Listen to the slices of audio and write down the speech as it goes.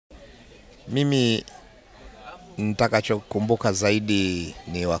Mimi nitakachokumbuka zaidi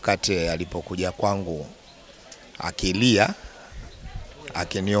ni wakati alipokuja kwangu akilia,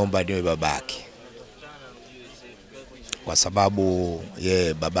 akiniomba niwe babake. Kwa sababu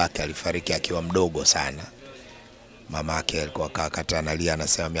babake alifariki akiwa mdogo sana. Mamake alikuwa wakati analia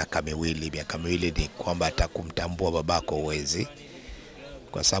anasema miaka miwili. Miaka miwili ni kwamba atakumtambua babako uwezi.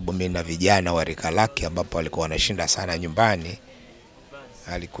 Kwa sababu mimi na vijana wa rika lake ambapo walikuwa wanashinda sana nyumbani,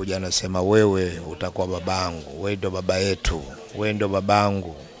 alikuja anasema wewe utakuwa babangu, wewe ndo baba yetu, wewe ndo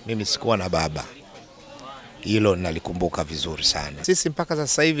babangu. Mimi sikuwa na baba. Hilo nalikumbuka vizuri sana. Sisi mpaka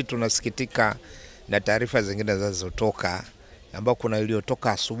sasa hivi tunasikitika na taarifa zingine zinazotoka, ambao kuna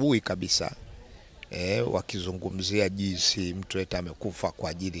iliyotoka asubuhi kabisa, wakizungumzia jinsi mtu eti amekufa kwa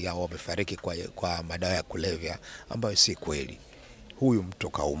ajili yao, amefariki kwa madawa ya kulevya, ambayo si kweli. Huyu mtu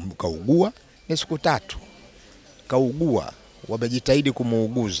kaugua ni siku 3. Kaugua, wamejitahidi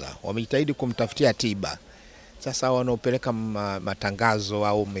kumuuguza, wamejitahidi kumtafutia tiba. Sasa wanaopeleka matangazo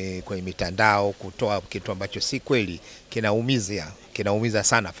au kwenye mitandao kutoa kitu ambacho si kweli, kinaumiza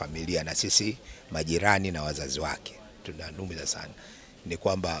sana familia na sisi majirani na wazazi wake. Tunanumiza sana. Ni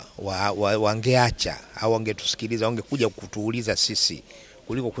kwamba wangeacha au wangetusikiliza, wangekuja kutuuliza sisi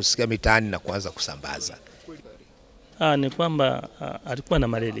kuliko kusikia mitaani na kuanza kusambaza. Ni kwamba alikuwa na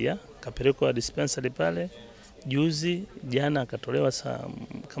malaria, kapelekwa dispensary pale juzi, jana akatolewa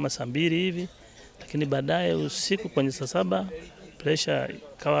kama saa 2 hivi, lakini baadaye usiku kwenye saa 7 pressure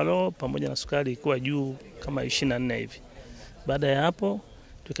ikawa low pamoja na sukari ilikuwa juu kama 24 hivi. Baada ya hapo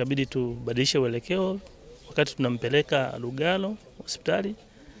tukabidi tubadilishe uelekeo, wakati tunampeleka Lugalo hospitali,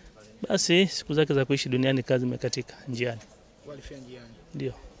 basi siku zake za kuishi duniani kazi imekatika njiani. Walifia njiani?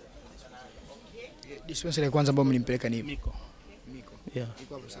 Ndio. Dispensary ya kwanza ambayo mlimpeleka ni Miko. Miko. Yeah.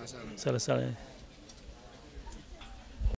 Iko hapo sawa sawa. Sawa sawa.